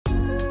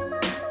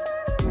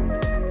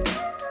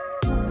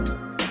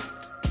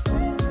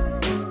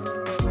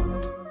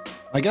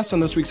My guest on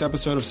this week's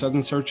episode of Suds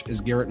and Search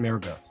is Garrett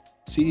Meredith,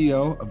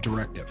 CEO of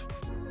Directive.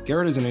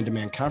 Garrett is an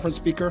in-demand conference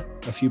speaker.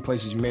 A few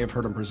places you may have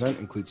heard him present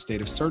include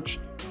State of Search,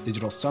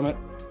 Digital Summit,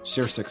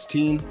 Share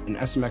 16, and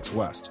SMX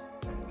West.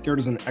 Garrett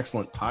is an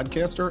excellent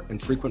podcaster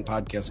and frequent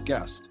podcast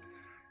guest.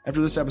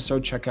 After this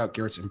episode, check out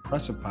Garrett's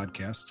impressive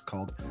podcast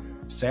called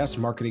SaaS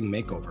Marketing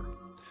Makeover.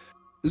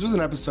 This was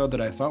an episode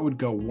that I thought would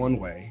go one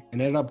way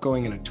and ended up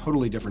going in a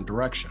totally different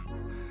direction.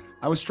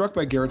 I was struck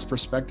by Garrett's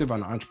perspective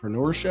on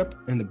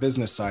entrepreneurship and the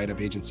business side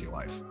of agency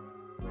life.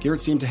 Garrett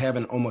seemed to have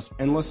an almost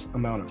endless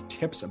amount of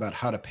tips about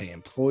how to pay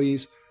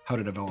employees, how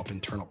to develop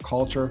internal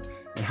culture,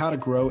 and how to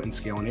grow and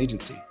scale an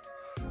agency.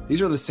 These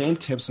are the same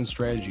tips and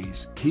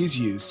strategies he's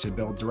used to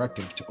build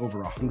Directive to over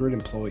 100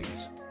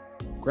 employees.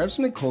 Grab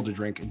something cold to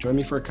drink and join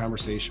me for a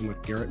conversation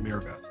with Garrett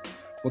Meredith.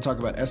 We'll talk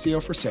about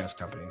SEO for SaaS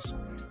companies.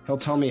 He'll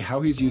tell me how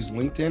he's used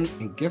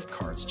LinkedIn and gift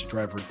cards to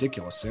drive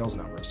ridiculous sales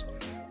numbers.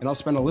 And I'll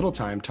spend a little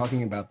time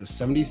talking about the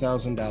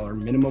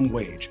 $70,000 minimum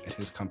wage at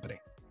his company.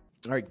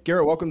 All right,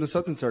 Garrett, welcome to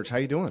Suds and Search. How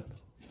you doing?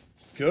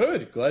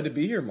 Good. Glad to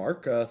be here,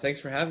 Mark. Thanks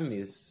for having me.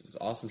 This is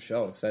an awesome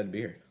show. Excited to be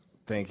here.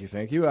 Thank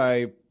you.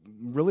 I'm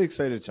really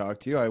excited to talk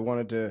to you. I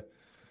wanted to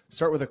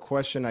start with a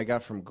question I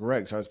got from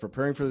Greg. So I was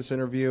preparing for this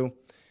interview.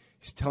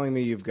 He's telling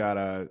me you've got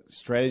a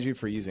strategy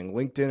for using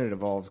LinkedIn. It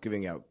involves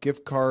giving out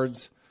gift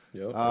cards.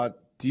 Yep.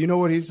 Do you know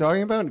what he's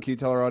talking about? And can you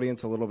tell our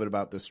audience a little bit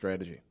about this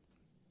strategy?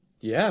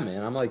 Yeah,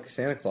 man. I'm like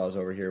Santa Claus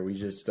over here. We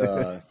just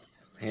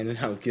handing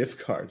out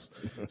gift cards.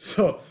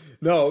 So,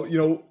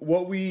 no,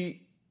 what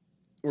we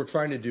were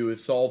trying to do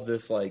is solve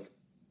this,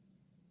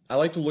 I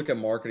like to look at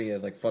marketing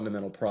as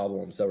fundamental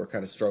problems that we're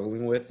kind of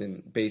struggling with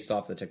and based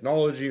off the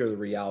technology or the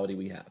reality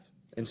we have.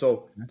 And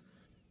so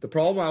the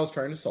problem I was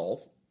trying to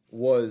solve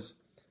was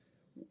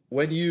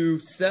when you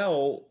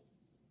sell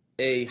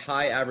a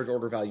high average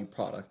order value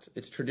product,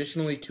 it's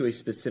traditionally to a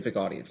specific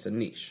audience, a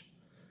niche.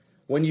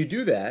 When you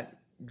do that,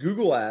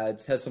 Google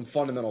Ads has some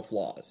fundamental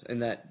flaws in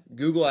that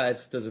Google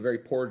Ads does a very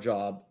poor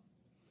job,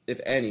 if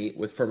any,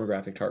 with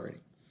firmographic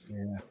targeting.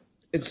 Yeah.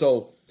 And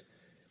so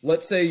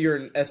let's say you're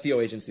an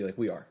SEO agency like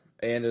we are,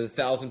 and there's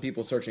 1,000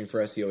 people searching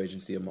for SEO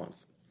agency a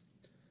month.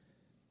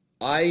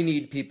 I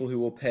need people who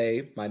will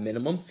pay my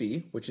minimum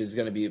fee, which is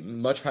going to be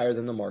much higher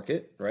than the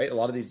market, right? A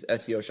lot of these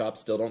SEO shops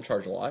still don't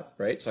charge a lot,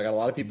 right? So I got a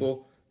lot of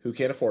people who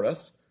can't afford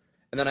us.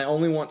 And then I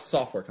only want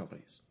software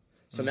companies.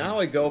 So now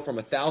I go from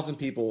 1,000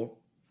 people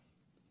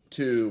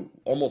to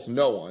almost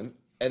no one.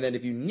 And then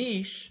if you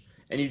niche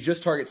and you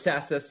just target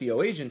SaaS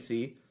SEO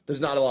agency, there's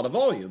not a lot of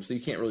volume, so you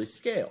can't really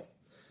scale.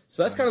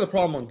 So that's kind of the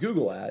problem on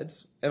Google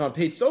Ads. And on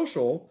paid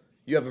social,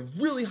 you have a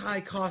really high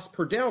cost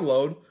per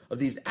download of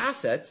these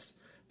assets.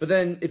 But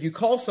then if you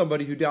call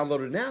somebody who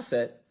downloaded an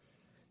asset,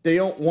 they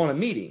don't want a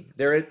meeting.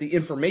 They're at the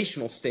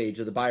informational stage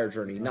of the buyer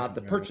journey, not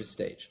the purchase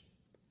stage.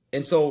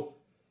 And so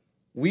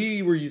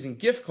we were using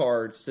gift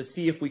cards to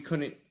see if we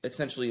couldn't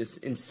essentially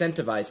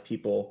incentivize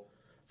people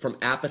from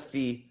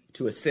apathy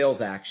to a sales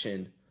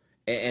action,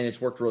 and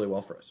it's worked really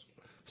well for us.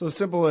 So as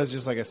simple as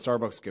just like a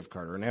Starbucks gift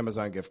card or an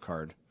Amazon gift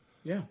card.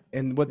 Yeah.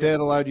 And what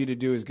that allowed you to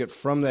do is get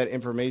from that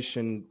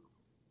information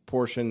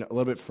portion a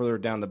little bit further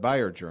down the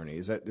buyer journey.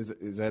 Is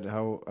that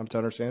how I'm to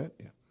understand it?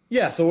 Yeah.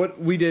 Yeah, so what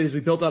we did is we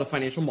built out a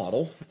financial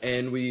model,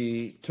 and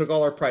we took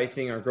all our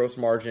pricing, our gross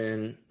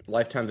margin,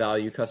 lifetime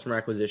value, customer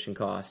acquisition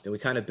cost, and we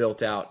kind of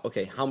built out,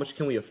 okay, how much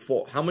can we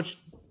afford? How much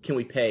can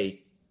we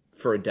pay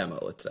for a demo,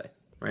 let's say,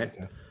 right?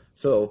 Okay.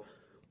 So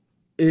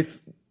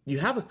if you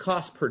have a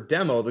cost per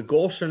demo, the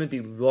goal shouldn't be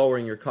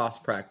lowering your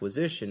cost per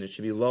acquisition. It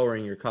should be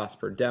lowering your cost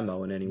per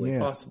demo in any way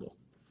possible.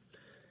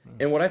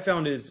 And what I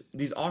found is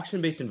these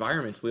auction-based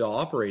environments we all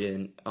operate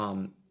in,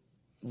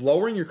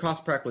 lowering your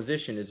cost per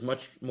acquisition is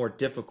much more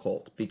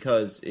difficult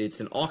because it's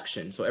an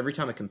auction. So every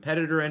time a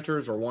competitor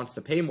enters or wants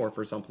to pay more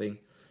for something,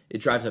 it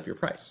drives up your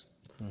price.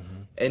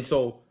 Mm-hmm. And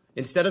so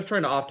instead of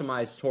trying to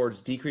optimize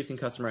towards decreasing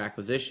customer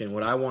acquisition,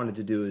 what I wanted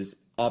to do is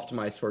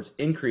optimize towards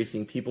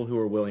increasing people who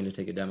are willing to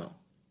take a demo.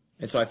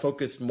 And so I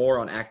focused more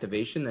on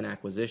activation than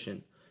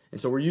acquisition.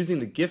 And so we're using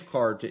the gift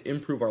card to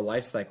improve our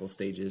life cycle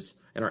stages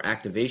and our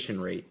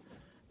activation rate.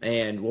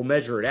 And we'll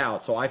measure it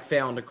out. So I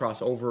found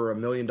across over $1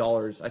 million,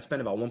 I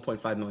spent about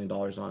 $1.5 million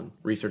on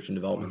research and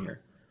development here.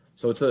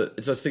 So it's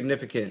a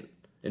significant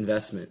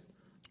investment.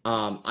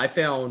 I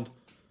found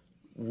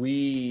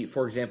we,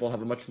 for example,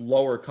 have a much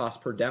lower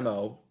cost per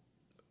demo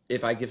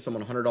if I give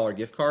someone a $100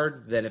 gift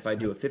card than if I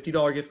do a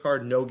 $50 gift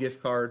card, no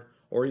gift card,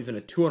 or even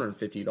a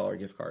 $250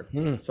 gift card.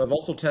 So I've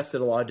also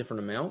tested a lot of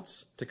different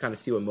amounts to kind of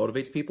see what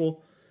motivates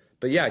people.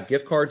 But yeah,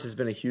 gift cards has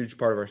been a huge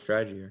part of our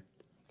strategy here.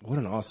 What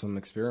an awesome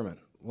experiment.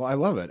 Well, I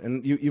love it.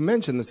 And you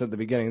mentioned this at the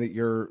beginning that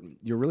you're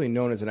really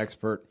known as an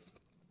expert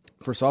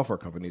for software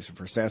companies,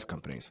 for SaaS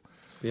companies.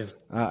 Yeah.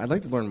 I'd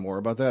like to learn more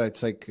about that.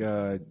 It's like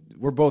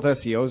we're both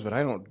SEOs, but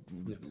I don't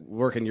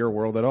work in your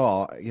world at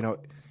all.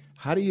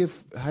 How do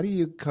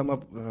you come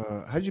up?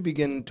 How did you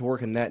begin to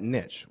work in that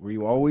niche? Were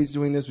you always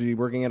doing this? Were you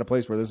working at a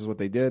place where this is what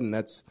they did, and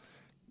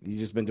you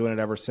just been doing it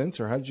ever since,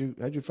 or how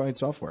did you find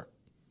software?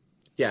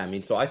 Yeah, I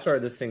mean, so I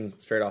started this thing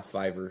straight off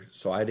Fiverr,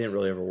 so I didn't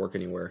really ever work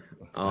anywhere.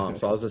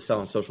 So I was just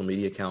selling social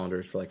media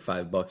calendars for like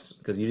 $5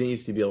 because you didn't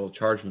used to be able to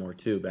charge more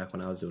too back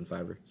when I was doing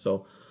Fiverr.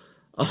 So,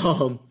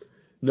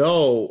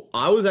 no,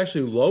 I was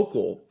actually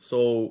local.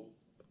 So,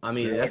 I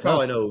mean, that's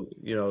how I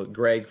know,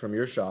 Greg from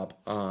your shop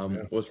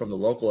was from the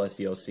local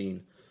SEO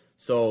scene.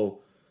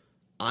 So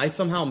I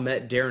somehow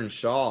met Darren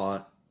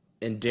Shaw,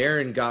 and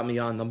Darren got me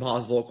on the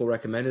Moz local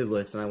recommended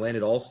list, and I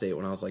landed Allstate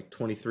when I was like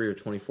 23 or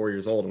 24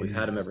 years old, and we've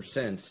had him ever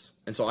since.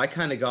 And so I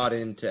kind of got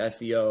into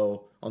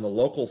SEO on the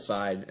local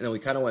side, and then we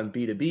kind of went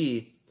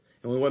B2B.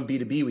 And when we went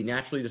B2B, we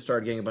naturally just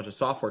started getting a bunch of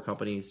software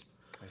companies.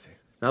 I see.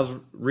 And I was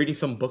reading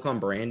some book on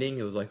branding.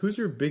 It was like, who's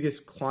your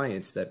biggest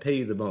clients that pay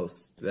you the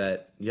most,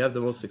 that you have the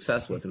most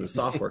success with? And it was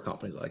software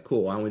companies. Like,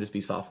 cool, why don't we just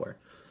be software?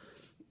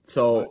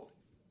 So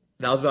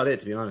that was about it,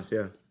 to be honest,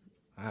 yeah.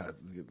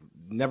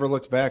 Never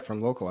looked back from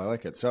local. I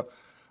like it. So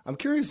I'm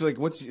curious, like,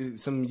 what's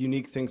some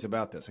unique things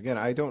about this? Again,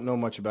 I don't know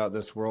much about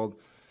this world.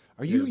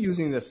 Are you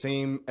using the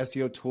same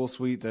SEO tool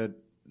suite that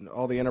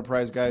all the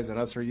enterprise guys and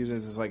us are using?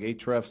 Is this like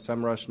Ahrefs,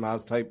 SEMrush,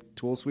 Moz type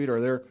tool suite? Or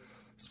are there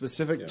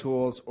specific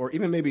tools or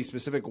even maybe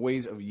specific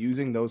ways of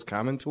using those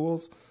common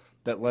tools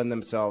that lend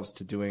themselves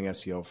to doing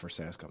SEO for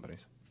SaaS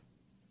companies?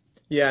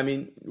 Yeah, I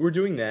mean, we're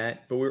doing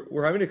that, but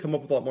we're having to come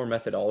up with a lot more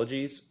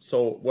methodologies.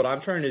 So what I'm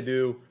trying to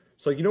do,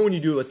 so like, when you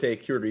do, let's say, a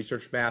keyword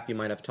research map, you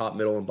might have top,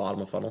 middle, and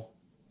bottom of funnel.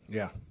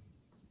 Yeah.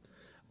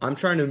 I'm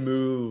trying to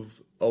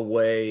move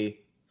away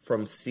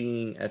from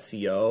seeing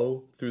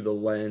SEO through the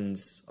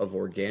lens of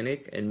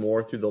organic and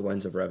more through the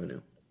lens of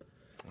revenue.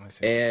 I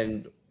see.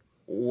 And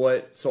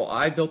so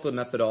I built a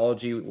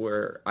methodology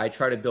where I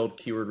try to build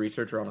keyword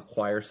research around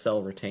acquire,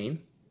 sell, retain.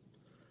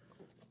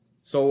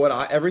 So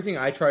everything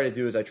I try to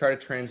do is I try to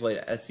translate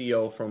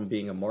SEO from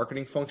being a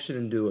marketing function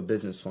into a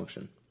business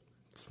function.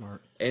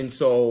 Smart. And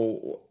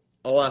so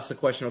I'll ask the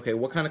question, okay,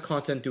 what kind of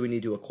content do we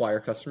need to acquire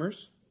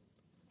customers?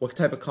 What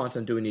type of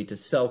content do we need to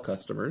sell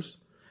customers?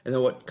 And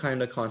then what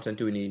kind of content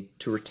do we need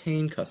to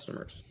retain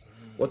customers?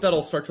 What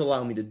that'll start to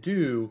allow me to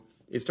do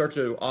is start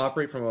to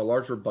operate from a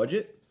larger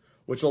budget,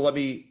 which will let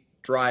me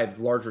drive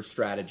larger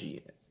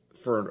strategy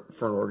for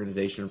an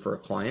organization, for a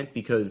client,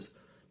 because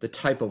the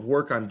type of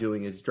work I'm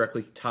doing is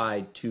directly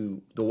tied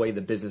to the way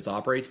the business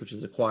operates, which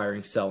is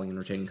acquiring, selling, and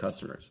retaining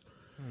customers.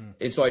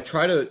 And so I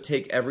try to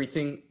take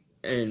everything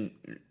and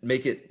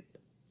make it,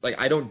 like,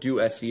 I don't do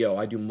SEO.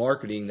 I do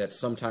marketing that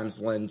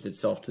sometimes lends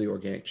itself to the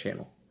organic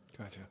channel.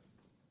 Gotcha.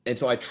 And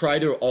so I try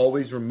to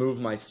always remove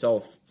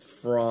myself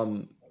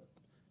from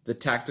the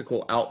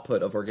tactical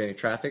output of organic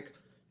traffic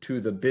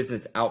to the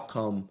business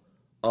outcome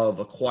of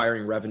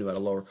acquiring revenue at a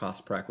lower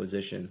cost per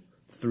acquisition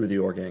through the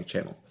organic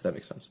channel, if that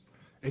makes sense.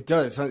 It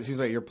does. It seems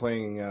like you're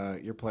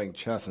playing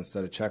chess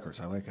instead of checkers.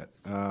 I like it.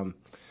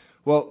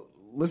 Well,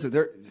 listen,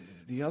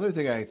 the other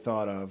thing I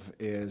thought of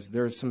is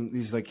there's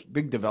these like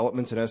big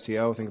developments in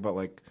SEO. Think about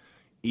like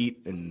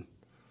EAT and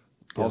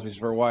policies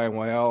for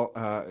YMYL.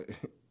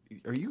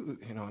 Are you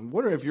I'm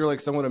wondering if you're like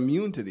somewhat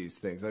immune to these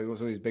things. Like some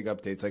of these big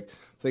updates, like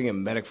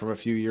thinking Medic from a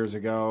few years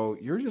ago.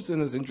 You're just in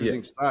this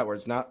interesting spot where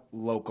it's not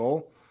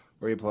local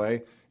where you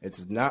play.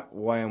 It's not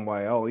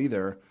YMYL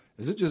either.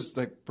 Is it just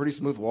like pretty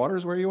smooth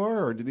waters where you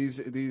are, or do these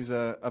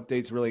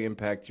updates really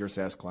impact your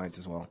SaaS clients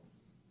as well?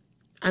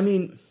 I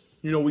mean,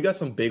 we got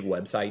some big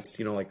websites,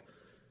 like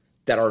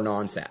that are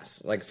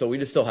non-SaaS. Like, so we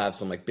just still have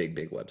some like big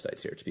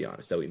websites here, to be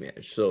honest, that we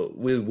manage. So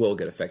we will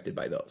get affected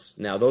by those.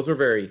 Now, those are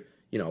very,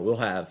 we'll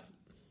have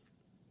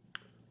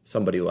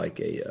somebody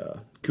like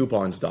a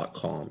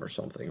coupons.com or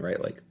something,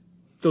 right? Like,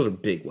 those are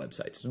big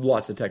websites.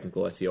 Lots of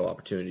technical SEO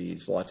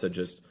opportunities, lots of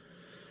just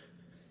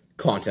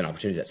content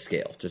opportunities at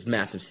scale, just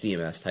massive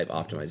CMS type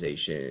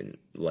optimization,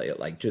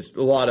 like just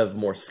a lot of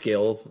more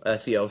scale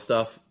SEO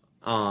stuff,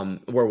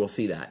 where we'll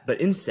see that. But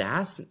in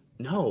SaaS,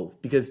 no,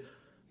 because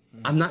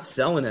I'm not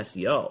selling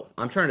SEO.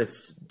 I'm trying to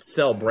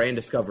sell brand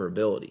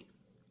discoverability.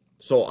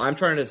 So I'm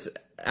trying to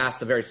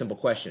ask a very simple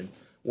question.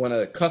 When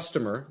a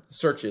customer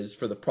searches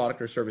for the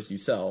product or service you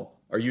sell,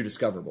 are you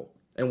discoverable?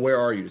 And where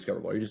are you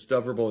discoverable? Are you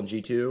discoverable in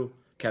G2,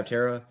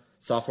 Capterra,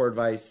 Software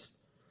Advice?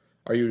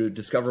 Are you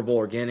discoverable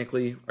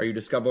organically? Are you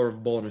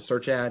discoverable in a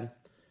search ad?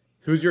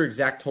 Who's your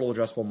exact total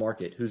addressable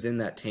market? Who's in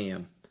that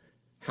TAM?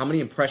 How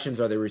many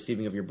impressions are they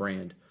receiving of your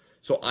brand?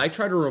 So I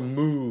try to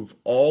remove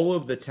all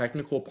of the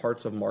technical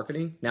parts of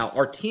marketing. Now,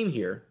 our team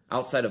here,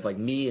 outside of like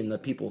me and the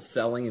people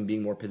selling and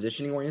being more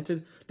positioning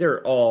oriented,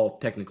 they're all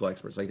technical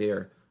experts. Like, they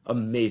are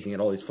amazing at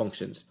all these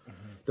functions.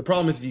 Mm-hmm. The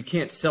problem is you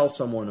can't sell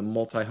someone a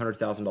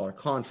multi-$100,000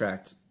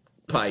 contract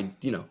by,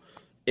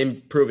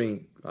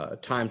 improving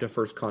time to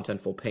first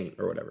contentful paint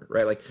or whatever,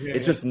 right? Like,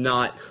 it's just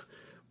not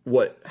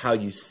how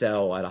you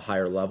sell at a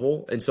higher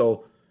level. And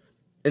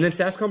then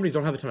SaaS companies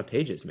don't have a ton of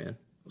pages, man.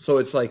 So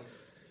it's like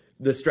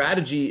the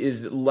strategy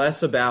is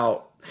less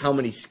about how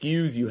many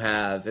SKUs you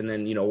have and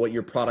then, what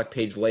your product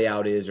page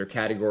layout is or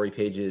category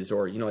pages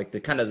or, like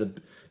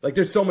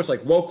there's so much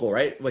like local,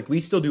 right? Like, we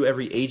still do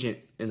every agent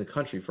in the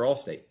country for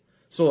Allstate.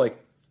 So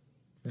like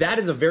that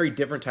is a very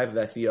different type of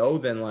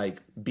SEO than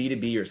like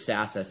B2B or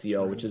SaaS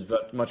SEO, which is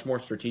much more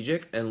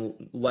strategic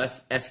and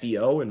less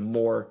SEO and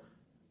more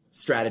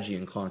strategy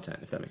and content,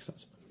 if that makes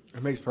sense.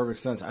 It makes perfect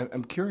sense.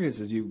 I'm curious,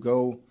 as you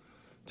go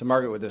to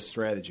market with this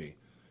strategy,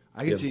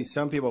 I can see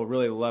some people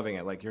really loving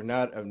it. Like, I'm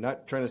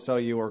not trying to sell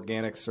you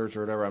organic search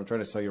or whatever. I'm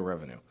trying to sell you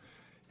revenue.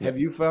 Have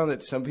you found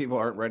that some people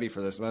aren't ready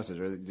for this message,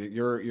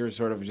 or you're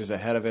sort of just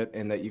ahead of it,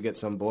 and that you get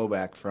some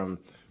blowback from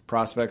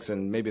prospects,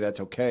 and maybe that's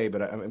okay?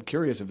 But I'm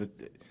curious,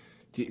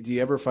 do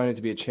you ever find it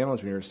to be a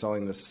challenge when you're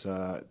selling this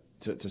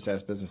to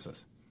SaaS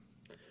businesses?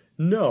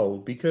 No,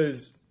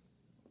 because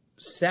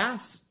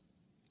SaaS,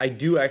 I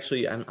do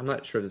actually. I'm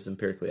not sure this is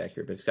empirically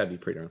accurate, but it's got to be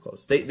pretty darn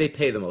close. They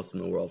pay the most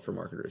in the world for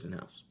marketers in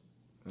house.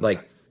 Okay.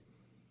 Like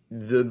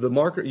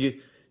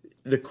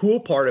the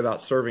cool part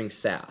about serving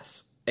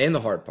SaaS, and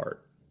the hard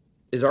part,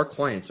 is our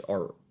clients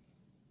are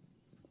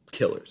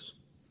killers.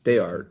 They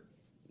are.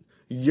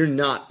 You're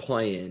not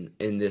playing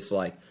in this,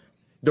 like,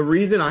 the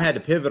reason I had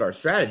to pivot our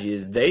strategy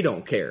is they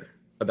don't care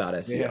about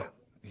SEO.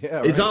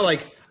 Yeah. It's not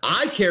like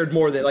I cared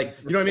more than, like,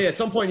 you know what I mean? At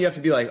some point you have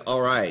to be like,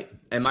 all right,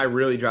 am I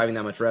really driving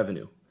that much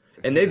revenue?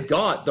 And they've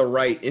got the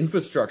right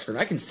infrastructure and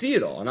I can see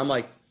it all. And I'm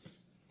like,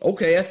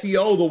 okay,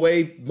 SEO, the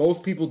way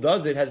most people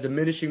does it, has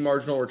diminishing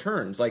marginal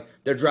returns. Like,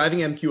 they're driving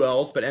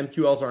MQLs, but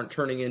MQLs aren't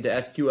turning into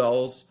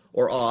SQLs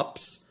or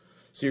ops.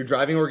 So you're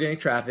driving organic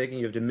traffic and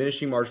you have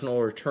diminishing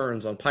marginal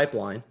returns on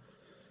pipeline.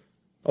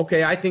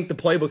 Okay, I think the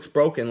playbook's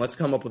broken. Let's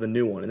come up with a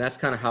new one. And that's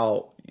kind of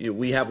how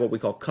we have what we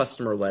call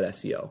customer-led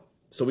SEO.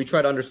 So we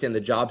try to understand the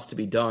jobs to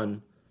be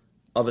done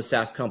of a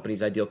SaaS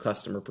company's ideal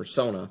customer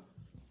persona.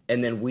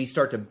 And then we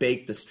start to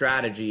bake the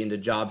strategy into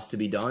jobs to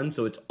be done.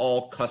 So it's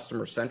all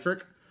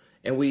customer-centric.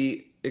 And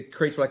it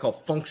creates what I call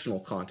functional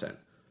content.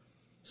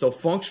 So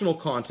functional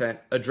content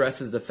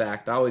addresses the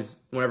fact,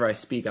 whenever I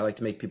speak, I like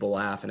to make people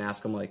laugh and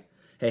ask them, like,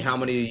 hey, how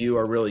many of you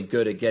are really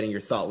good at getting your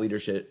thought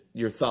leaders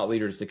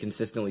to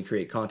consistently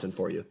create content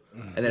for you?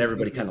 And then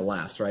everybody kind of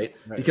laughs, right?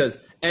 Because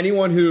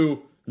anyone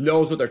who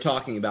knows what they're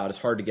talking about, it's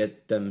hard to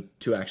get them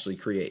to actually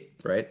create,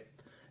 right?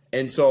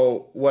 And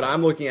so what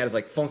I'm looking at is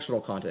like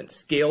functional content,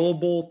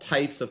 scalable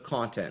types of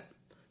content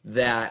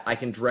that I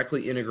can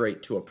directly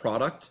integrate to a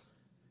product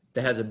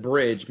that has a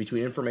bridge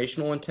between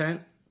informational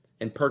intent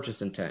and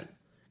purchase intent.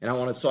 And I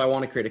want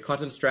to create a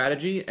content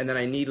strategy, and then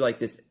I need like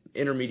this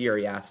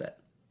intermediary asset.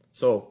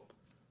 So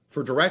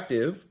for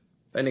Directive,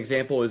 an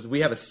example is we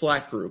have a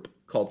Slack group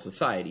called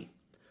Society.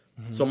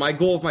 Mm-hmm. So my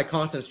goal of my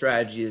content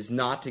strategy is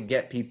not to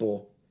get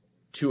people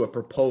to a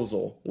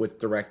proposal with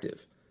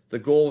Directive. The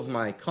goal of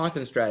my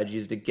content strategy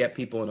is to get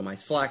people into my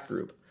Slack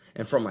group.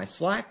 And from my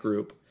Slack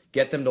group,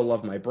 get them to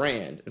love my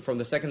brand. And from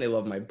the second they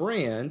love my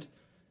brand,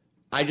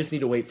 I just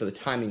need to wait for the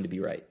timing to be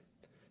right.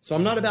 So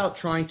I'm not about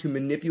trying to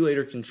manipulate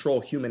or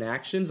control human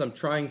actions. I'm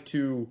trying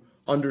to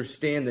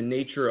understand the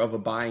nature of a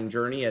buying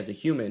journey as a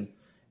human,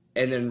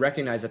 and then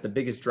recognize that the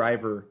biggest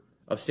driver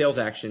of sales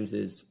actions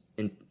is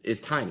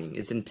timing,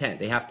 is intent.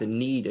 They have to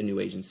need a new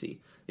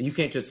agency. And you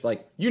can't just,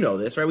 like, you know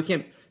this, right? We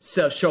can't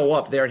show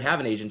up there and have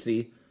an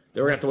agency.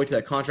 They're going to have to wait till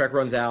that contract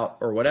runs out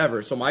or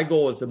whatever. So my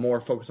goal is to more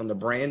focus on the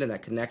brand and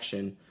that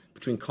connection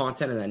between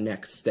content and that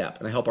next step.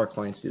 And I help our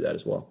clients do that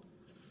as well.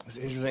 It's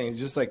interesting. It's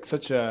just like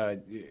such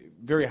a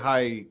very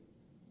high,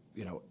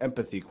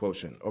 empathy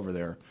quotient over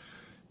there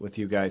with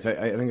you guys.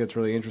 I think that's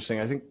really interesting.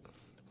 I think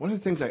one of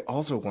the things I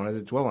also wanted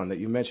to dwell on that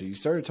you mentioned, you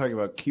started talking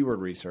about keyword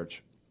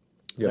research.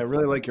 Yep. And I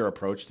really like your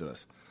approach to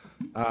this.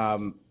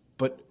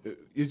 But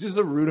just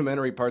the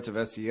rudimentary parts of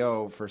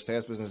SEO for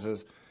SaaS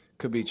businesses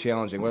could be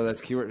challenging. Whether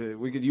that's keyword,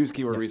 we could use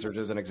keyword research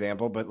as an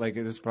example, but like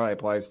this probably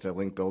applies to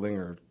link building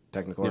or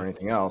technical or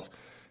anything else.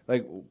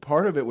 Like,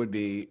 part of it would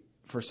be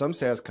for some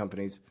SaaS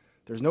companies,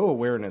 there's no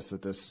awareness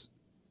that this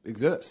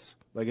exists.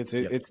 Like,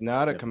 it's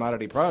not a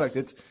commodity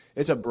product.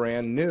 It's a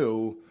brand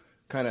new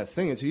kind of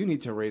thing. And so you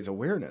need to raise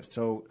awareness.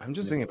 So I'm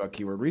just thinking about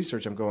keyword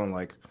research. I'm going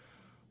like,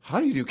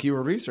 how do you do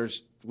keyword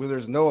research when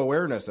there's no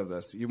awareness of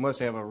this? You must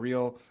have a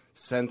real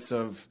sense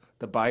of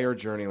the buyer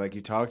journey like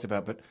you talked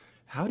about. But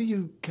how do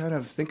you kind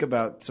of think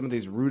about some of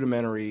these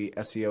rudimentary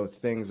SEO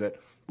things that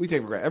we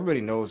take for granted?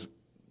 Everybody knows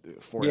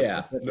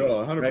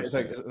 100%. Right? It's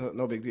like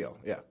no big deal.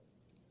 Yeah.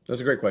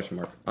 That's a great question,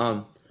 Mark.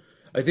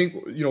 I think,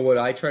 what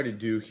I try to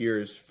do here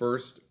is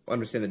first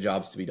understand the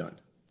jobs to be done.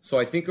 So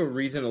I think a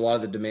reason a lot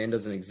of the demand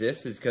doesn't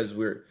exist is because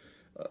we're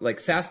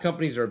like SaaS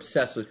companies are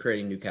obsessed with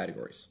creating new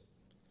categories.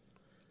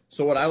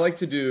 So what I like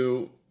to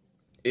do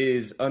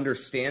is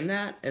understand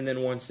that and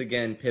then once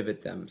again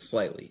pivot them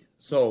slightly.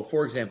 So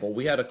for example,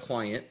 we had a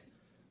client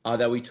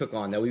that we took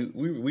on that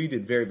we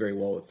did very, very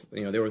well with.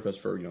 They were with us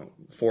for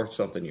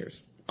 4-something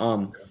years.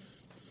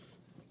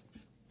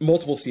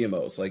 Multiple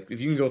CMOs. Like, if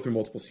you can go through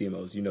multiple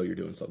CMOs, you're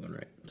doing something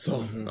right.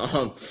 So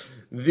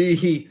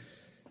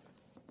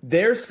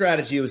their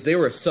strategy was they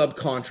were a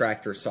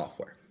subcontractor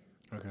software.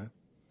 Okay.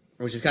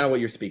 Which is kind of what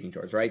you're speaking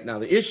towards, right? Now,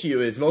 the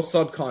issue is most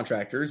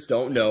subcontractors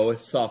don't know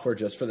if software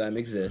just for them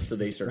exists, so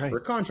they search for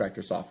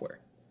contractor software.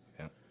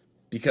 Yeah.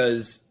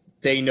 Because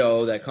they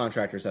know that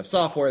contractors have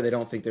software, they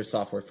don't think there's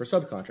software for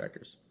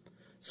subcontractors.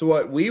 So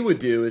what we would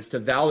do is to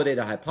validate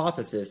a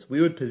hypothesis,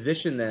 we would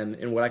position them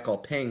in what I call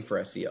paying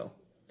for SEO.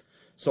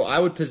 So I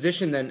would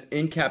position them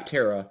in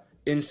Capterra,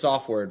 in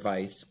software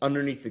advice,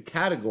 underneath the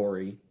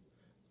category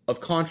of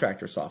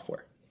contractor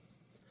software.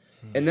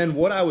 And then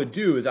what I would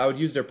do is I would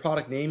use their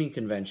product naming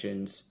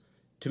conventions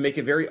to make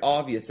it very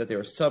obvious that they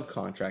were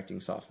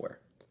subcontracting software.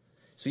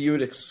 So you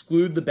would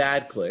exclude the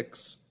bad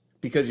clicks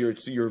because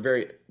you're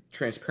very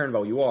transparent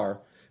about what you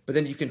are, but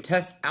then you can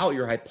test out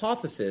your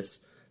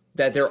hypothesis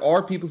that there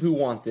are people who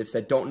want this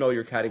that don't know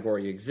your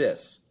category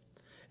exists.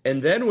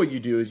 And then what you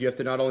do is you have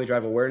to not only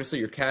drive awareness of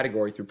your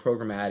category through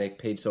programmatic,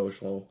 paid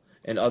social,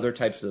 and other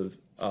types of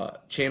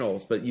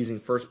channels, but using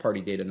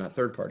first-party data, not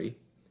third-party.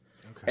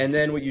 Okay. And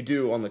then what you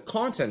do on the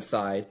content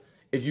side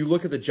is you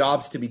look at the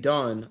jobs to be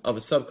done of a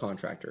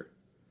subcontractor,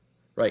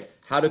 right?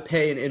 How to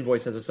pay an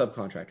invoice as a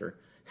subcontractor,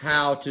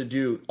 how to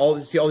do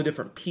see all the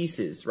different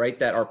pieces, right?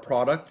 That our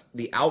product,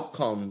 the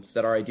outcomes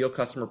that our ideal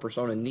customer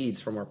persona needs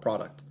from our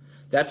product.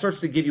 That starts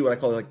to give you what I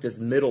call like this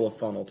middle of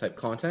funnel type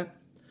content.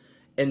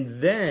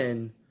 And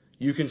then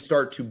you can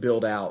start to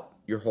build out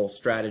your whole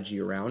strategy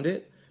around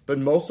it. But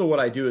most of what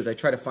I do is I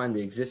try to find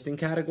the existing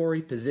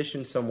category,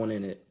 position someone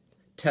in it,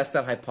 test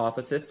that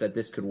hypothesis that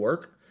this could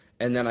work,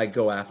 and then I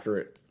go after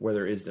it where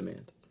there is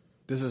demand.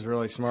 This is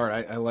really smart.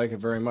 I like it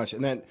very much.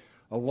 And then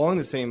along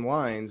the same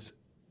lines,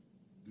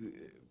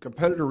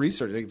 competitor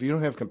research. If you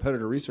don't have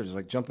competitor research, it's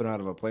like jumping out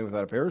of a plane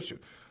without a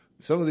parachute.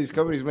 Some of these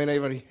companies may not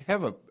even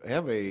have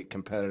a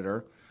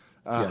competitor.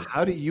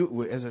 How do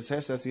you, as a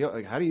SaaS SEO,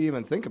 like how do you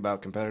even think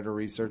about competitor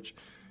research,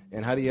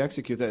 and how do you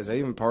execute that? Is that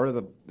even part of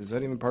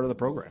the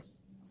program?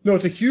 No,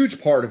 it's a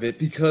huge part of it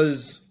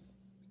because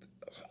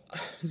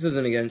this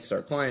isn't against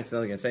our clients,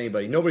 not against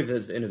anybody. Nobody's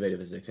as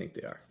innovative as they think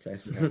they are. Okay,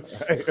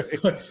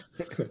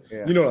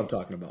 Yeah. You know what I'm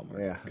talking about,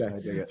 Mark. Yeah, okay? I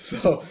dig it.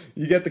 So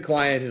you get the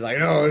client who's like,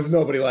 "No, there's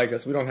nobody like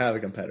us. We don't have a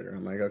competitor."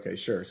 I'm like, "Okay,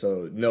 sure."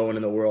 So no one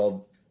in the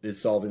world is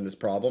solving this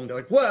problem. They're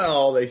like,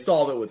 "Well, they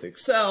solve it with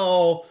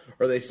Excel,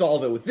 or they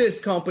solve it with this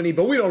company,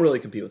 but we don't really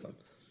compete with them."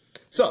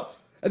 So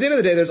at the end of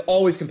the day, there's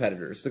always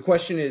competitors. The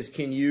question is,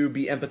 can you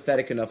be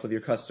empathetic enough with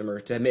your customer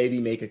to maybe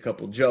make a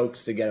couple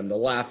jokes to get them to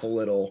laugh a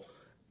little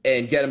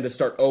and get them to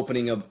start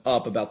opening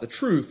up about the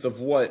truth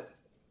of what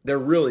they're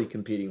really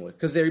competing with?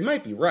 Because they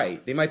might be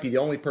right. They might be the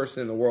only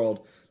person in the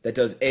world that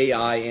does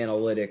AI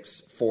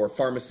analytics for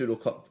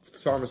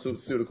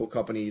pharmaceutical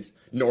companies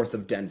north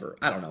of Denver.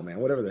 I don't know, man,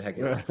 whatever the heck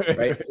it is,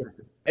 right?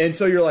 And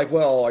so you're like,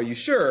 well, are you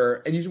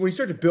sure? And when you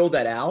start to build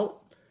that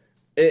out,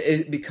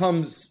 it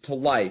becomes to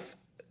life.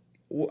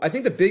 I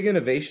think the big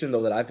innovation,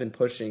 though, that I've been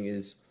pushing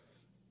is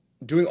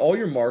doing all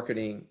your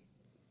marketing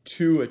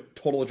to a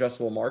total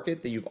addressable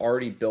market that you've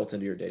already built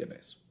into your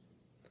database.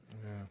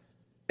 Yeah.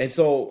 And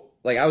so,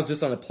 like, I was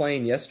just on a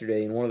plane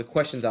yesterday, and one of the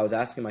questions I was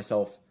asking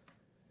myself,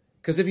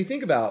 because if you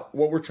think about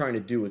what we're trying to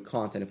do with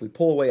content, if we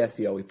pull away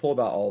SEO, we pull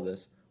about all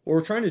this, what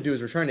we're trying to do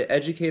is we're trying to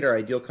educate our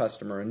ideal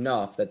customer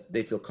enough that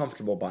they feel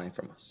comfortable buying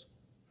from us,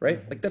 right?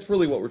 Mm-hmm. Like, that's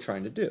really what we're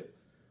trying to do.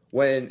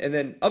 And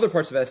then other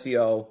parts of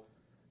SEO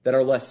that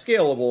are less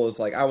scalable is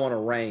like, I want to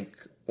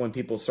rank when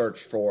people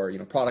search for,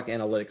 product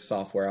analytics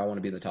software, I want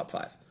to be in the top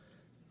 5.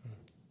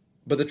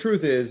 But the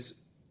truth is,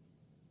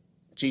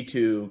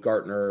 G2,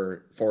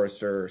 Gartner,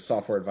 Forrester,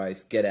 Software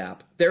Advice,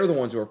 GetApp, they're the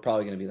ones who are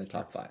probably going to be in the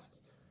top 5.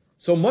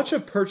 So much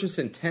of purchase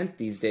intent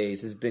these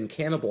days has been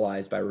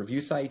cannibalized by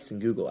review sites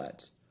and Google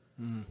ads.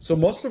 So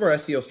most of our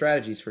SEO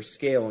strategies for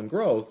scale and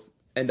growth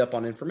end up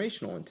on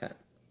informational intent.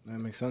 That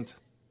makes sense.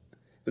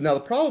 But now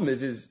the problem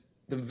is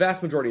the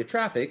vast majority of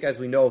traffic, as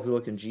we know if we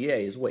look in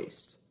GA, is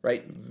waste,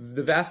 right?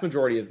 The vast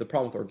majority of the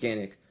problem with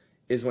organic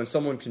is when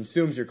someone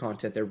consumes your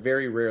content, they're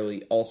very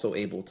rarely also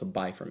able to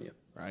buy from you.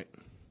 Right.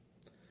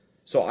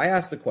 So I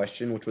asked the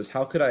question, which was,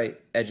 how could I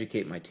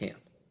educate my TAM?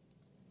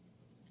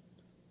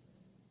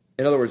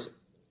 In other words,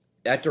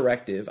 at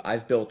Directive,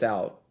 I've built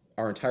out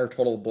our entire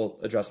total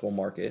addressable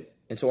market.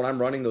 And so when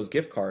I'm running those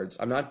gift cards,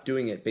 I'm not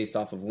doing it based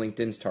off of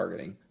LinkedIn's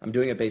targeting. I'm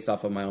doing it based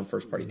off of my own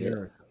first-party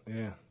data.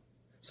 Yeah.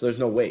 So there's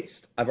no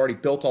waste. I've already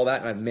built all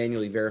that, and I've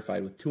manually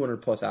verified with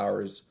 200-plus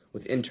hours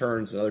with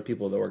interns and other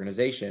people of the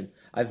organization.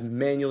 I've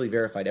manually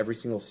verified every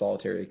single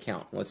solitary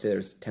account. Let's say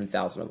there's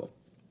 10,000 of them.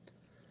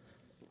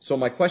 So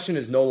my question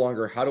is no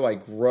longer, how do I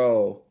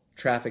grow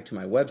traffic to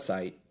my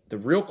website? The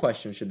real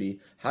question should be,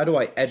 how do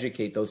I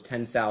educate those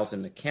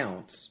 10,000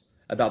 accounts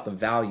about the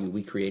value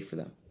we create for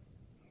them?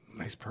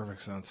 Makes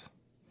perfect sense.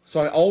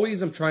 So I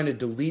always am trying to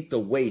delete the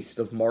waste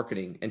of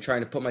marketing and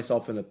trying to put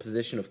myself in a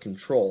position of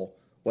control,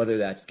 whether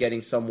that's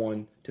getting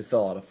someone to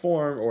fill out a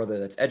form or whether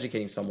that's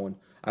educating someone.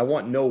 I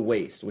want no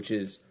waste, which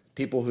is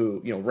people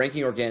who,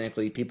 ranking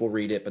organically, people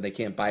read it, but they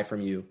can't buy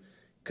from you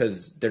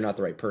because they're not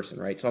the right person,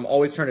 right? So I'm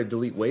always trying to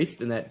delete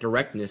waste, and that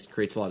directness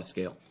creates a lot of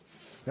scale.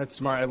 That's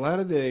smart. A lot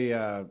of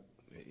the,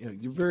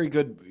 you're very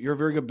good. You're a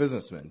very good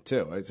businessman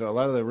too. So a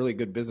lot of the really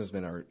good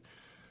businessmen are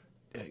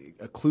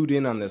clued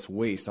in on this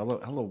waste. All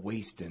the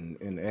waste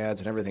in ads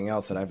and everything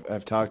else that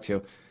I've talked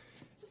to.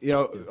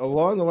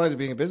 Along the lines of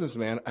being a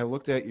businessman, I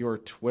looked at your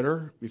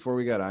Twitter before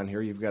we got on here.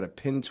 You've got a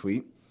pinned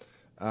tweet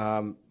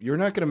You're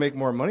not going to make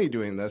more money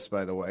doing this,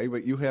 by the way,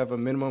 but you have a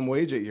minimum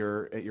wage at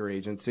your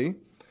agency.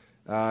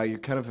 You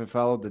kind of have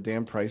followed the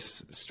Dan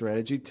Price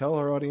strategy. Tell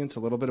our audience a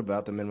little bit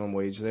about the minimum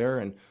wage there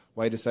and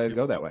why you decided to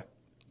go that way.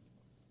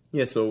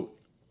 Yeah, so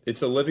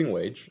it's a living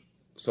wage,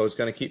 so it's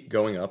going to keep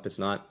going up. It's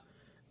not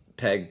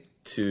pegged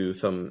to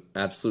some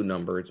absolute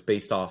number. It's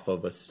based off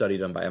of a study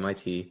done by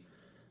MIT,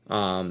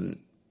 and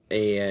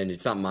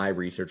it's not my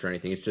research or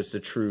anything. It's just the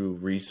true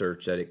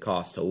research that it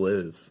costs to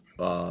live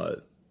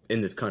in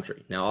this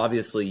country. Now,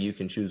 obviously, you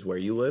can choose where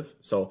you live.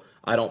 So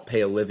I don't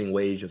pay a living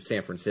wage of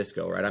San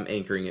Francisco, right? I'm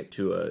anchoring it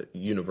to a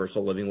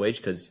universal living wage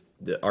because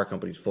our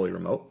company is fully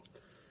remote.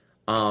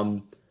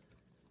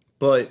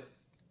 But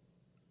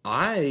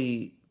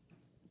I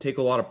take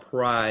a lot of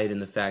pride in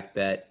the fact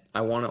that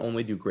I want to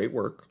only do great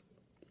work,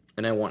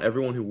 and I want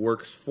everyone who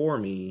works for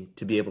me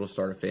to be able to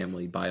start a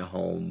family, buy a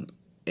home,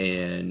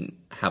 and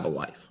have a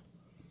life,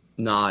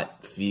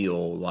 not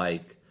feel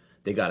like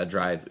they got to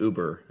drive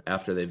Uber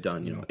after they've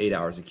done 8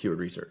 hours of keyword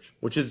research,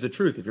 which is the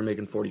truth if you're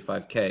making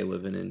 $45K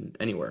living in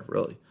anywhere,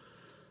 really.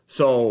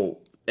 So,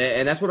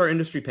 and that's what our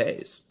industry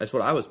pays. That's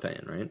what I was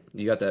paying, right?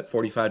 You got that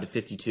 45 to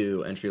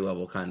 52 entry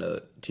level kind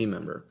of team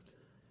member,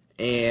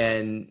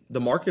 and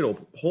the market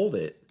will hold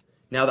it.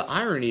 Now, the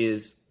irony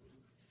is,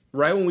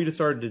 right when we just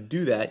started to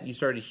do that, you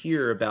started to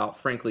hear about,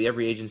 frankly,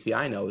 every agency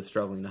I know is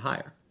struggling to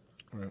hire.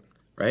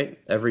 Right?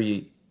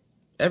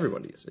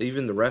 Everybody is.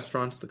 Even the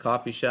restaurants, the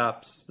coffee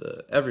shops,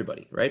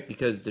 everybody, right?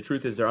 Because the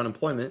truth is their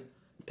unemployment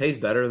pays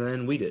better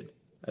than we did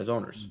as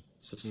owners.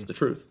 So it's the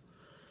truth.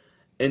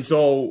 And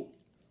so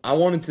I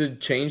wanted to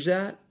change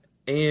that,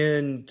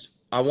 and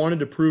I wanted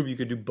to prove you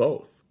could do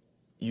both.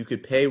 You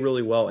could pay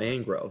really well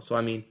and grow. So,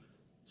 I mean,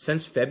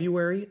 since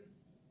February,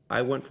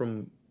 I went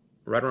from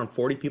right around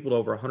 40 people to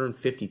over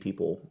 150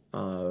 people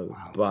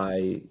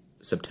by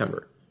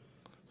September.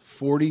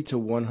 40 to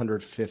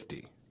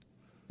 150.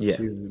 Yeah.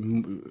 So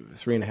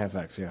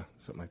 3.5x, yeah,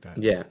 something like that.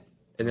 Yeah.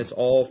 And it's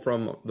all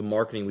from the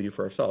marketing we do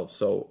for ourselves.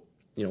 So,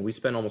 we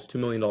spend almost $2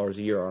 million a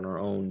year on our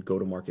own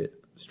go-to-market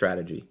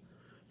strategy.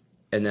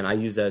 And then I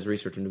use that as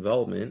research and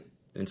development.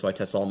 And so I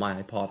test all my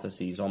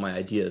hypotheses, all my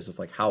ideas of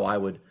like how I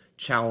would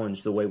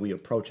challenge the way we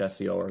approach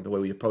SEO or the way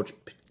we approach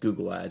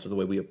Google ads or the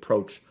way we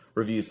approach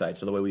review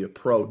sites or the way we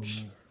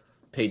approach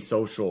paid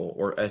social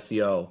or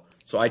SEO.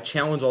 So I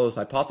challenge all those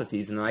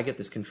hypotheses, and then I get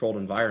this controlled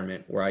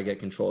environment where I get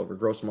control over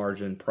gross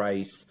margin,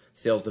 price,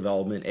 sales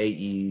development,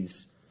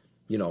 AEs,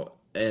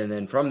 and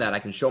then from that I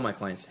can show my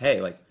clients,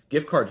 hey, like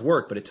gift cards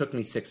work, but it took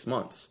me 6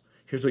 months.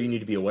 Here's what you need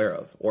to be aware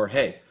of. Or,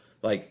 hey,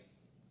 like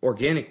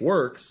organic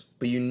works,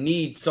 but you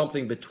need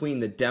something between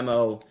the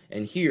demo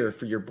and here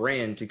for your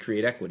brand to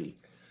create equity,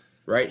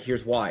 right?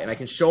 Here's why. And I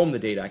can show them the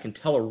data. I can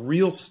tell a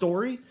real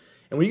story.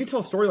 And when you can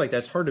tell a story like that,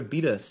 it's hard to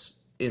beat us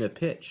in a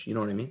pitch. You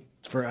know what I mean?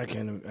 I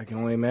can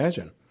only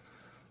imagine.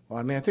 Well,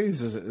 I mean, I think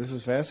this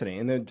is fascinating.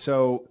 And then,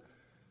 so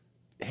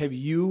have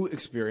you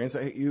experienced?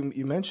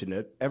 You mentioned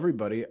it.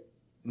 Everybody,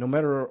 no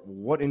matter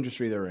what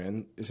industry they're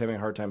in, is having a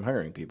hard time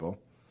hiring people.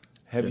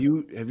 Have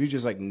you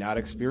just like not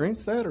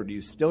experienced that, or do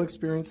you still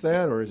experience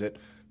that, or is it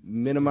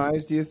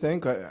minimized? Do you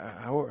think?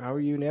 How are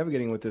you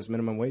navigating with this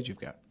minimum wage you've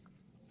got?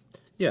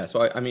 Yeah,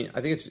 so I mean,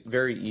 I think it's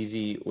very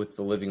easy with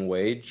the living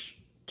wage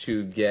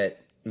to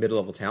get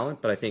mid-level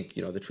talent, but I think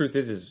the truth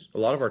is a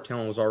lot of our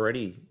talent was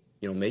already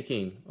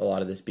making a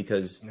lot of this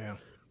because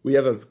we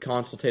have a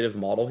consultative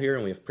model here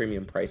and we have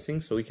premium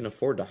pricing, so we can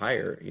afford to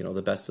hire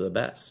the best of the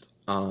best.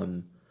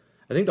 I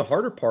think the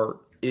harder part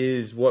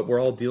is what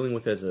we're all dealing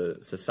with as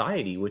a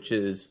society, which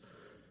is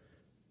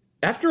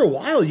after a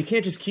while you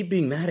can't just keep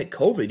being mad at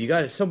COVID. You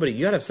got to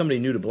have somebody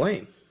new to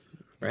blame,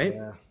 right?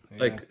 Yeah.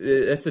 Like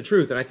that's the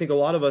truth, and I think a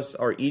lot of us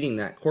are eating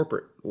that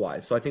corporate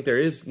wise. So I think there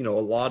is a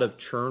lot of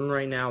churn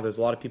right now. There's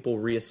a lot of people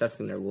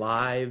reassessing their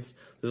lives.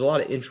 There's a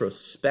lot of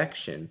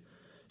introspection.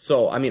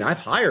 So I mean, I've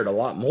hired a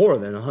lot more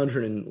than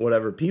 100 and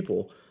whatever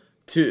people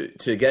to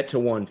get to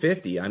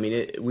 150. I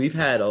mean, we've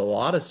had a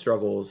lot of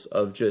struggles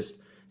of just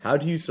how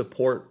do you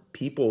support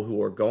people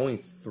who are going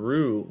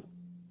through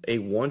a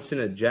once in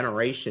a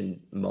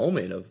generation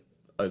moment of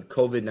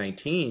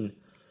COVID-19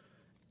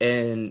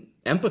 and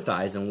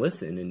empathize and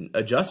listen and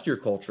adjust your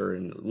culture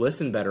and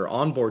listen better,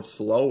 onboard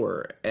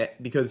slower,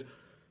 because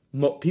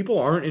people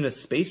aren't in a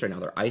space right now.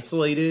 They're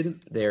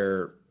isolated.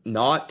 They're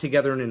not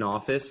together in an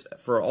office.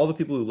 For all the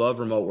people who love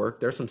remote work,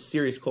 there's some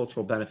serious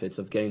cultural benefits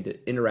of getting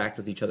to interact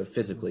with each other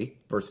physically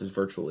versus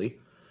virtually.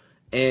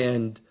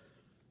 And,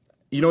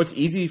 it's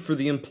easy for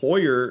the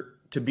employer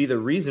to be the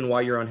reason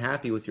why you're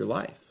unhappy with your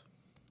life.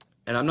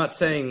 And I'm not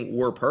saying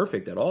we're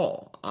perfect at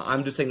all.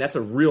 I'm just saying that's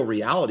a real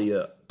reality.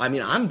 I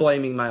mean, I'm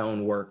blaming my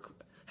own work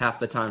half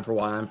the time for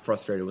why I'm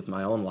frustrated with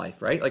my own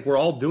life, right? Like we're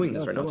all doing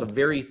this right now. It's a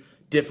very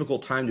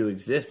difficult time to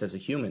exist as a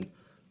human.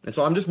 And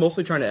so I'm just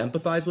mostly trying to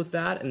empathize with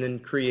that and then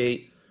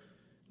create,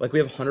 like we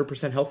have 100%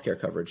 healthcare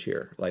coverage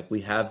here. Like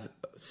we have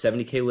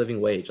 $70K living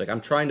wage. Like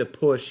I'm trying to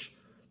push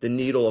the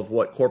needle of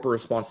what corporate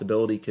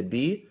responsibility could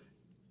be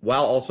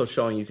while also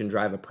showing you can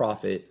drive a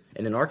profit.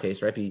 And in our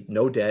case, right, be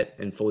no debt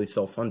and fully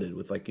self-funded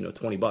with like,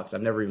 $20.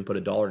 I've never even put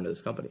 $1 into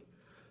this company.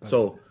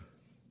 So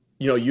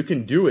you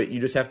can do it. You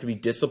just have to be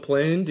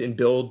disciplined and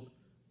you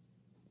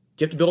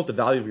have to build up the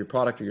value of your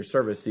product or your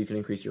service so you can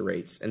increase your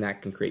rates, and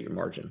that can create your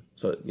margin.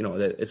 So,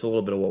 it's a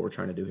little bit of what we're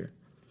trying to do here.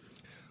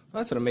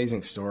 Well, that's an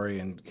amazing story,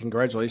 and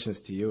congratulations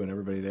to you and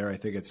everybody there. I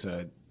think it's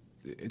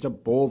a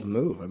bold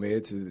move. I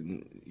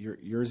mean,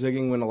 you're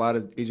zigging when a lot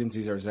of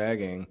agencies are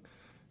zagging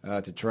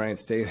to try and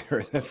stay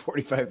there at that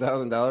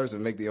 $45,000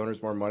 and make the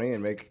owners more money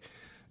and make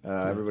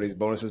everybody's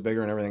bonuses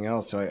bigger and everything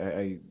else. So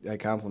I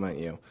compliment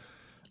you.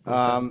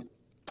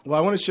 Well,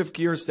 I want to shift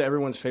gears to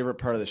everyone's favorite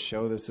part of the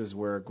show. This is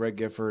where Greg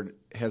Gifford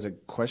has a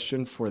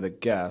question for the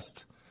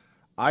guest.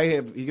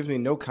 He gives me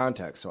no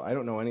context, so I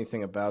don't know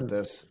anything about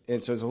this.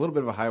 And so it's a little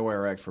bit of a high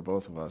wire act for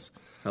both of us.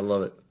 I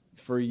love it.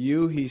 For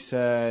you, he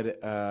said,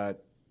 are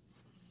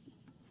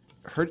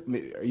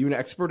you an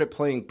expert at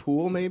playing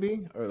pool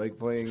maybe? Or like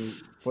playing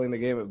the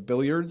game of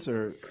billiards?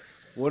 Or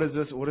what is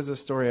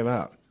this story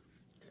about?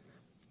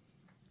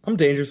 I'm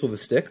dangerous with a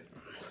stick,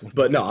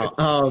 but no,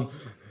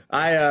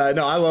 I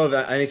love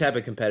any type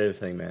of competitive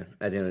thing, man.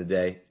 At the end of the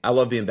day, I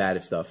love being bad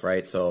at stuff,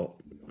 right? So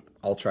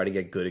I'll try to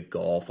get good at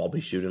golf. I'll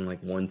be shooting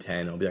like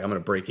 110. I'll be like, I'm going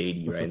to break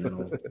 80, right? And then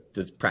I'll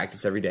just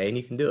practice every day, and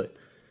you can do it.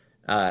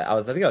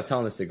 I think I was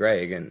telling this to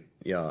Greg, and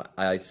I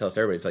like to tell this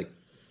to everybody. It's like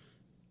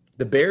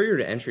the barrier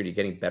to entry to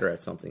getting better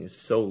at something is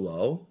so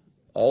low.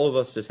 All of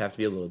us just have to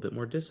be a little bit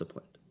more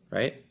disciplined,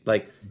 right?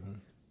 Like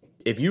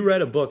if you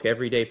read a book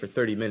every day for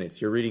 30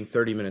 minutes, you're reading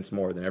 30 minutes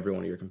more than every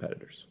one of your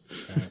competitors,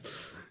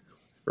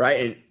 right?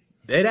 And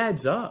it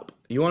adds up.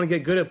 You want to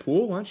get good at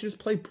pool? Why don't you just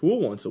play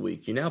pool once a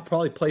week? You now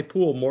probably play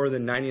pool more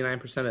than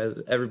 99%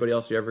 of everybody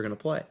else you're ever going to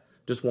play,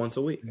 just once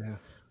a week. Yeah.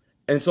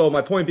 And so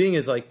my point being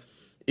is like,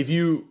 if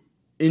you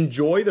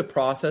enjoy the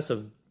process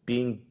of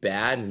being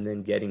bad and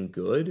then getting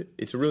good,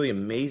 it's really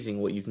amazing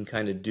what you can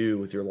kind of do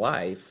with your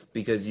life,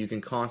 because you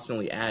can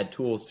constantly add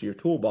tools to your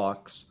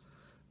toolbox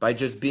by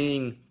just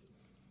being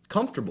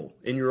comfortable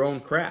in your own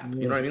crap.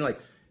 You know what I mean? Like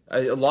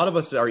a lot of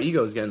us, our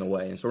egos get in the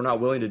way, and so we're not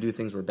willing to do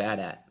things we're bad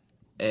at.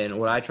 And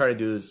what I try to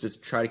do is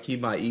just try to keep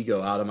my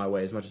ego out of my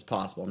way as much as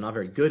possible. I'm not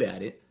very good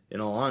at it,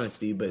 in all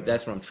honesty, but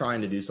that's what I'm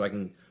trying to do so I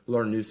can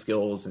learn new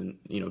skills and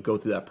go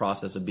through that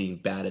process of being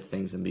bad at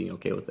things and being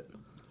okay with it.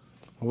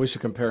 Well, we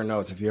should compare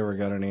notes. If you ever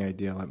got any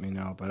idea, let me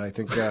know. But I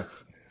think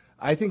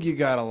you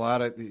got a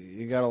lot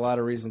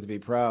of reason to be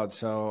proud.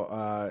 So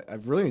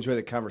I've really enjoyed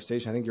the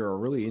conversation. I think you're a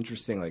really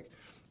interesting,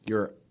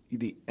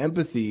 the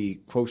empathy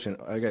quotient,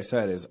 like I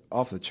said, is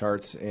off the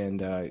charts,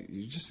 and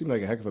you just seem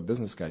like a heck of a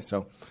business guy.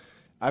 So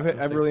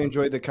I've really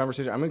enjoyed the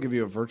conversation. I'm going to give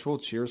you a virtual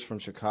cheers from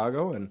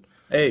Chicago, and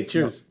hey,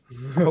 cheers.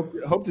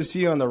 Hope to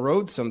see you on the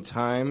road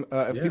sometime.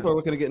 If people are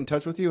looking to get in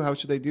touch with you, how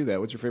should they do that?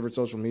 What's your favorite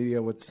social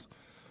media?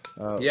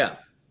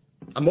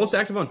 I'm most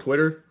active on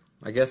Twitter.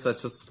 I guess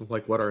that's just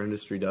like what our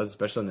industry does,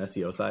 especially on the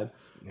SEO side.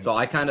 Yeah. So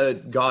I kind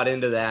of got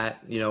into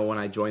that, when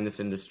I joined this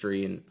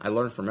industry, and I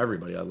learned from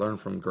everybody. I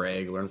learned from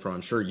Greg, learned from,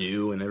 I'm sure,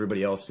 you and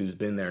everybody else who's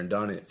been there and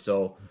done it.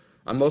 So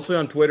I'm mostly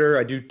on Twitter.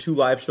 I do 2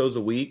 live shows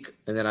a week,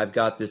 and then I've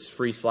got this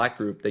free Slack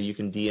group that you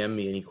can DM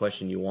me any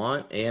question you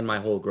want, and my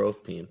whole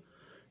growth team.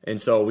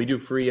 And so we do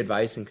free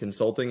advice and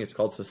consulting. It's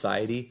called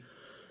Society.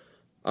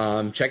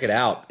 Check it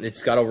out.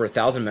 It's got over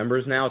 1,000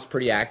 members now. It's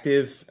pretty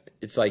active.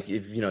 It's like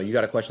if you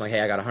got a question like,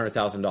 hey, I got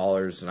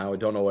 $100,000 and I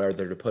don't know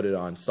whether to put it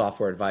on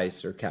Software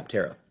Advice or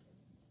Capterra.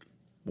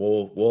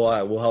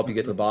 We'll help you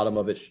get to the bottom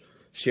of it,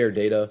 share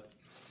data,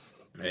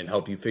 and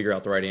help you figure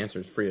out the right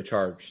answers free of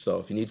charge. So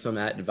if you need some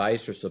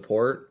advice or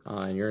support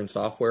and you're in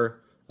software,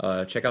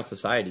 check out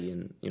Society,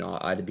 and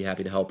I'd be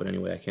happy to help in any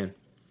way I can.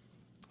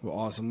 Well,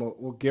 awesome.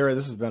 Well, Gary,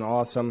 this has been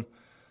awesome.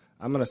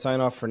 I'm going to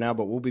sign off for now,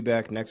 but we'll be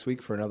back next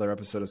week for another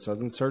episode of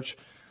Suds and Search.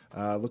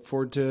 Look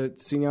forward to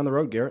seeing you on the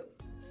road, Garrett.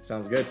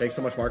 Sounds good. Thanks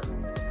so much, Mark.